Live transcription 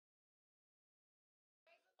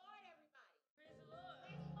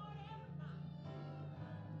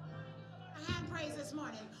praise this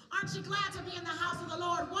morning? Aren't you glad to be in the house of the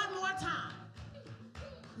Lord one more time?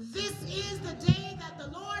 This is the day that the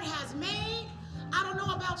Lord has made. I don't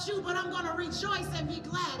know about you, but I'm going to rejoice and be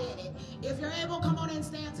glad in it. If you're able, come on and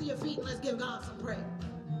stand to your feet and let's give God some praise.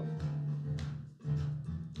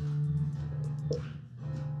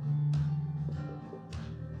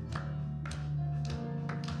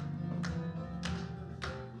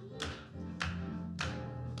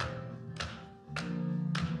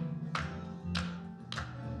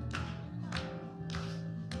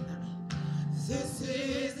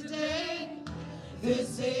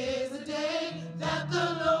 This is the day that the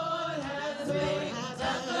Lord has made,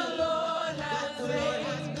 that the Lord has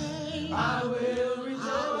made. I will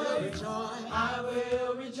rejoice, I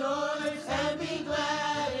will rejoice and be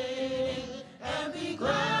glad in it, and be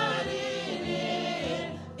glad in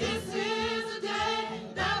it. This is the day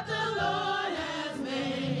that the Lord has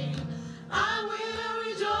made. I will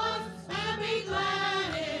rejoice and be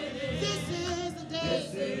glad in it. This is the day.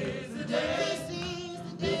 This is the day.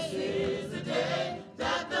 This is the day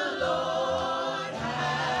that the Lord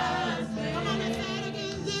has made. Come on and say it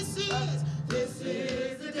again. This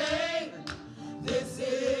is the day. This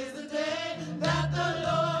is the day that the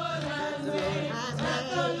Lord has made. That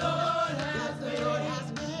the Lord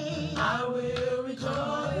has made. I will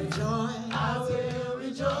rejoice. I will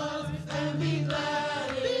rejoice and be glad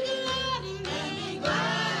in it. And be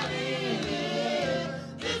glad in it.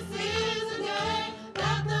 This is the day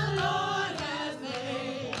that the Lord has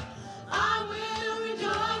made. I will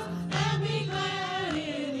rejoice and be glad in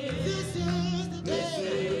it. This is the day. This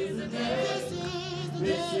is the day.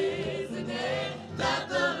 This is the day that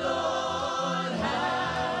the Lord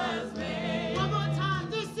has made. One more time.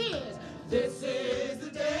 This is the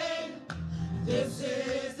day. This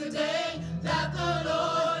is the day that the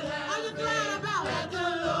Lord has made. Are you glad about it? That the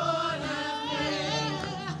Lord has made.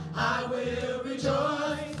 I will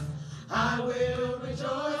rejoice. I will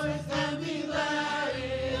rejoice and be glad in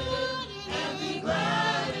it. And be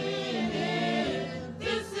glad in it.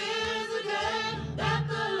 This is the day that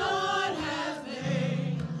the Lord has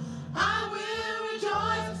made. I will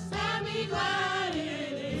rejoice and be glad in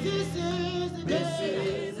it. This is the day. This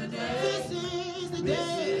is the day. This is the day. This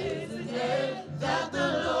is the day that the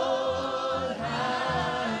Lord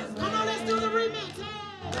has made. Come on, let's do the remix.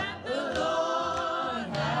 That the Lord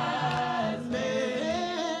has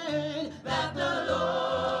made. That the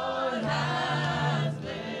Lord has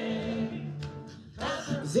made.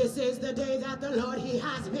 This is the day that the Lord He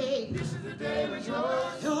has made. This is the day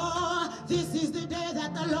rejoice. Oh, this is the day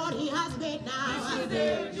that the Lord He has made now. This is the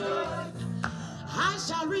day rejoice. I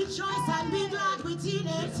shall rejoice and be glad within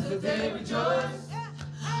it. This is the day rejoice.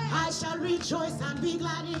 I shall rejoice and be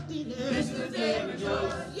glad in it. This is the day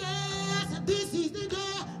rejoice. Yes, this is the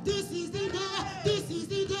day. This is the day. This is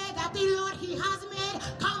the day that the Lord He has made.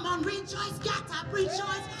 Come on, rejoice, get up,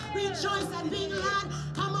 rejoice, rejoice and be glad.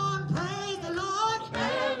 Come on, praise the Lord.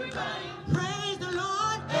 Everybody. Praise the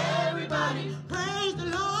Lord. Everybody. Praise the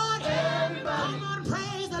Lord. Everybody. Come on,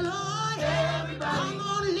 praise the Lord. Everybody. Come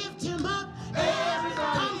on, lift Him up.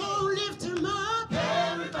 Everybody. Come on, lift Him up.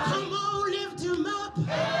 Everybody. Come on, lift Him up.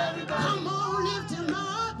 Everybody. Come on, lift Him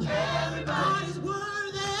up. Everybody. God is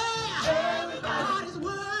worthy. Everybody. God is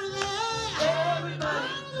worthy. Everybody.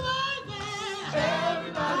 God is worthy.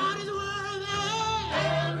 Everybody. God is worthy.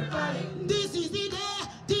 Everybody. This is the day.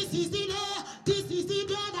 This is the day. This is the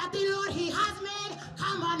day that the Lord He has made.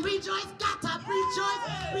 Come on, rejoice, get up, rejoice,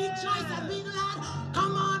 rejoice and be glad.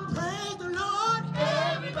 Come on, praise the Lord.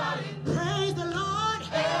 Everybody. Praise the Lord.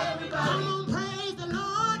 Everybody. Come on, praise the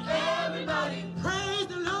Lord. Everybody. Praise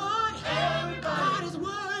the Lord. Everybody. God is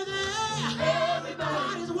worthy. Everybody.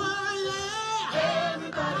 God is worthy.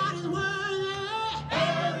 Everybody. God is worthy.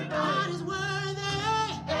 Everybody. God is worthy.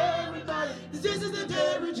 Everybody. This is the day.